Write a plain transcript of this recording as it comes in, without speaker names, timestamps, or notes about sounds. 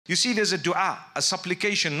You see, there's a dua, a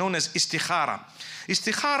supplication known as Istikhara.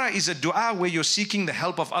 Istikhara is a dua where you're seeking the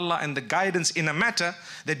help of Allah and the guidance in a matter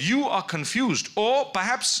that you are confused or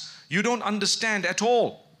perhaps you don't understand at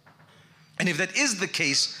all. And if that is the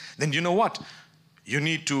case, then you know what? You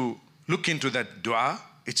need to look into that dua.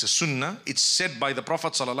 It's a sunnah. It's said by the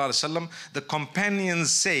Prophet ﷺ. The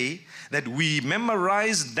companions say that we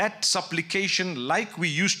memorize that supplication like we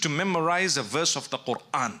used to memorize a verse of the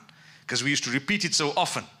Quran, because we used to repeat it so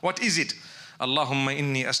often. What is it? Allahumma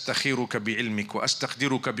inni astakhiruka bi'ilmik wa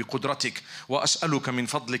astaqdiruka biqudratik wa as'aluka min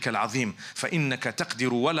fadlika al-azim fa innaka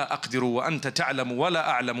taqdiru wa la aqdiru wa anta ta'lamu wa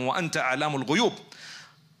la a'lamu wa anta a'lamul ghuyub.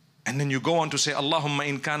 And then you go on to say, Allahumma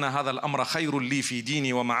in kana hadha al-amra khayrun li fi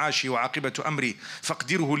dini wa ma'ashi wa aqibatu amri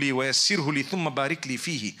faqdirhu li wa yassirhu li thumma barik li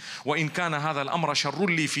fihi wa in kana hadha al-amra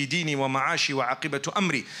sharrun li fi dini wa ma'ashi wa aqibatu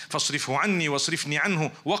amri fasrifhu anni wasrifni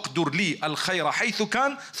anhu waqdur li al-khayra haythu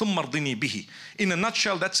kan thumma ardini bihi. In a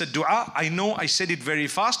nutshell, that's a dua. I know I said it very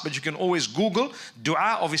fast, but you can always Google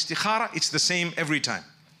dua of istikhara. It's the same every time.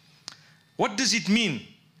 What does it mean?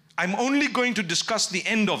 I'm only going to discuss the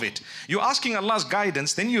end of it. You're asking Allah's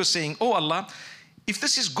guidance, then you're saying, oh Allah, if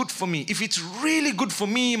this is good for me, if it's really good for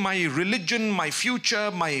me, my religion, my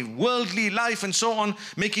future, my worldly life and so on,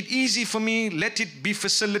 make it easy for me, let it be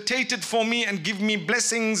facilitated for me and give me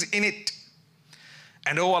blessings in it.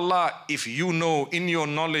 And oh Allah, if you know in your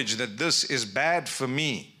knowledge that this is bad for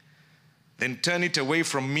me, then turn it away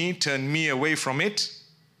from me, turn me away from it,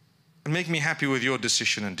 and make me happy with your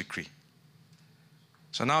decision and decree.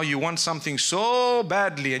 So now you want something so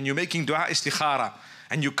badly and you're making dua istikhara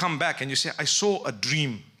and you come back and you say, I saw a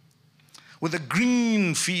dream with a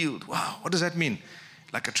green field. Wow, what does that mean?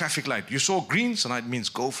 Like a traffic light. You saw green, so now it means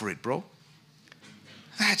go for it, bro.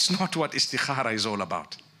 That's not what istikhara is all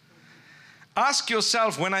about. Ask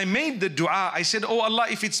yourself, when I made the dua, I said, oh Allah,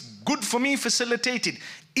 if it's good for me, facilitate it.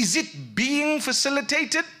 Is it being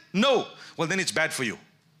facilitated? No. Well, then it's bad for you.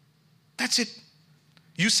 That's it.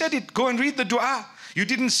 You said it, go and read the dua. You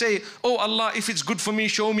didn't say, oh Allah, if it's good for me,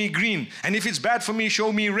 show me green. And if it's bad for me,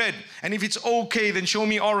 show me red. And if it's okay, then show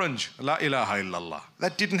me orange. La ilaha illallah.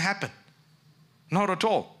 That didn't happen. Not at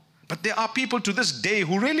all. But there are people to this day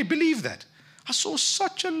who really believe that. I saw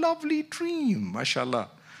such a lovely dream. MashaAllah.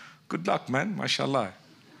 Good luck, man. MashaAllah.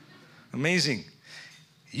 Amazing.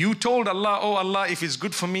 You told Allah, oh Allah, if it's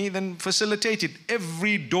good for me, then facilitate it.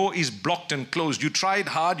 Every door is blocked and closed. You tried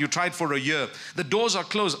hard, you tried for a year. The doors are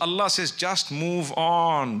closed. Allah says, just move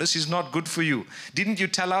on. This is not good for you. Didn't you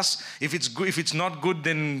tell us, if it's good, if it's not good,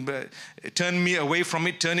 then turn me away from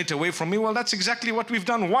it, turn it away from me? Well, that's exactly what we've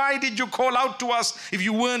done. Why did you call out to us if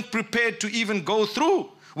you weren't prepared to even go through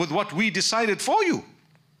with what we decided for you?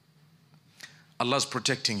 Allah's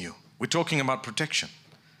protecting you. We're talking about protection.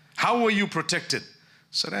 How were you protected?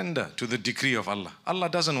 Surrender to the decree of Allah. Allah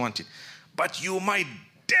doesn't want it. But you might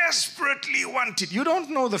desperately want it. You don't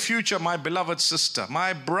know the future, my beloved sister,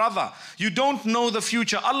 my brother. You don't know the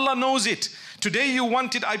future. Allah knows it. Today you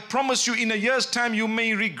want it. I promise you, in a year's time, you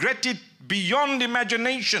may regret it beyond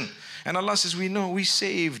imagination. And Allah says, we know, we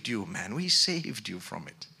saved you, man. We saved you from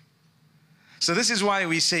it. So this is why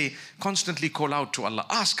we say, constantly call out to Allah.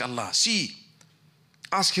 Ask Allah, see.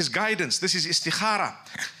 Ask His guidance. This is istikhara.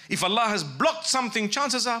 If Allah has blocked something,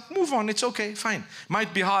 chances are, move on, it's okay, fine.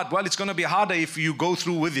 Might be hard. Well, it's going to be harder if you go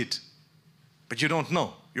through with it. But you don't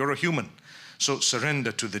know. You're a human. So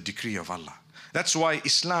surrender to the decree of Allah. That's why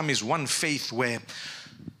Islam is one faith where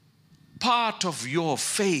part of your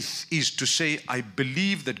faith is to say, I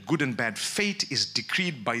believe that good and bad fate is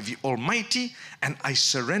decreed by the Almighty and I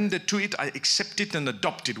surrender to it, I accept it and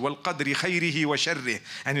adopt it. وَالْقَدْرِ خَيْرِهِ وَشَرِّهِ.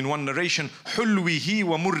 And in one narration, حُلْوِهِ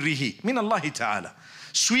وَمُرِّهِ مِنَ اللَّهِ تَعَالَى.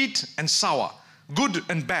 Sweet and sour, good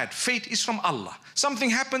and bad, fate is from Allah. Something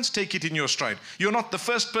happens, take it in your stride. You're not the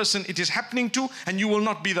first person it is happening to, and you will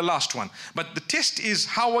not be the last one. But the test is,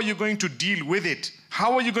 how are you going to deal with it?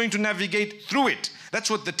 How are you going to navigate through it? That's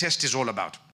what the test is all about.